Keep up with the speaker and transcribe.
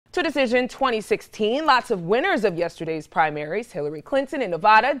To Decision 2016, lots of winners of yesterday's primaries: Hillary Clinton in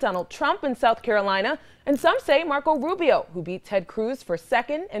Nevada, Donald Trump in South Carolina, and some say Marco Rubio, who beat Ted Cruz for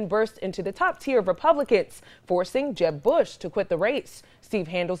second and burst into the top tier of Republicans, forcing Jeb Bush to quit the race. Steve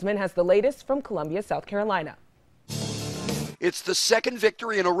Handelsman has the latest from Columbia, South Carolina. It's the second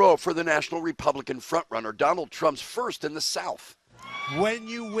victory in a row for the national Republican frontrunner, Donald Trump's first in the South. When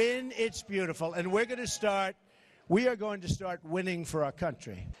you win, it's beautiful, and we are going to start winning for our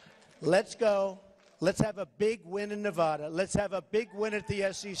country. Let's go. Let's have a big win in Nevada. Let's have a big win at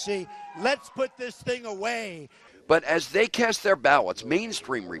the SEC. Let's put this thing away. But as they cast their ballots,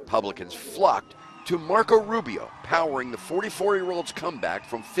 mainstream Republicans flocked to Marco Rubio, powering the 44-year-old's comeback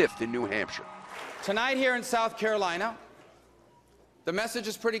from fifth in New Hampshire. Tonight here in South Carolina, the message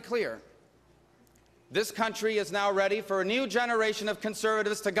is pretty clear. This country is now ready for a new generation of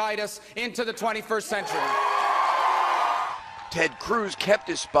conservatives to guide us into the 21st century. Ted Cruz kept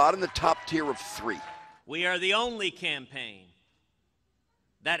his spot in the top tier of three. We are the only campaign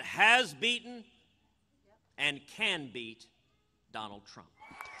that has beaten and can beat Donald Trump.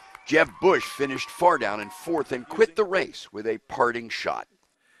 Jeb Bush finished far down in fourth and quit the race with a parting shot.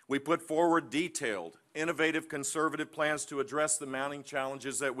 We put forward detailed, innovative conservative plans to address the mounting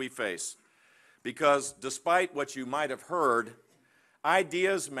challenges that we face. Because despite what you might have heard,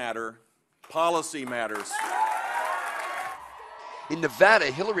 ideas matter, policy matters. In Nevada,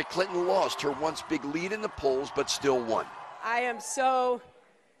 Hillary Clinton lost her once big lead in the polls, but still won. I am so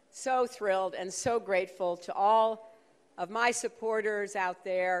thrilled and so grateful to all of my supporters out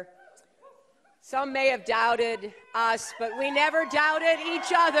there. Some may have doubted us, but we never doubted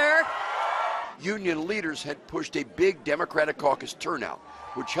each other. Union leaders had pushed a big Democratic caucus turnout,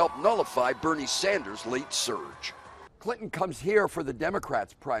 which helped nullify Bernie Sanders' late surge. Clinton comes here for the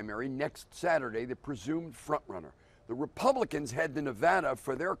Democrats' primary next Saturday, the presumed frontrunner. The Republicans head to Nevada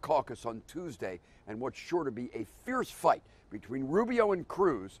for their caucus on Tuesday, and what's sure to be a fierce fight between Rubio and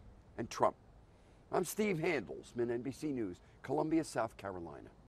Cruz and Trump. I'm Steve Handelsman, NBC News, Columbia, South Carolina.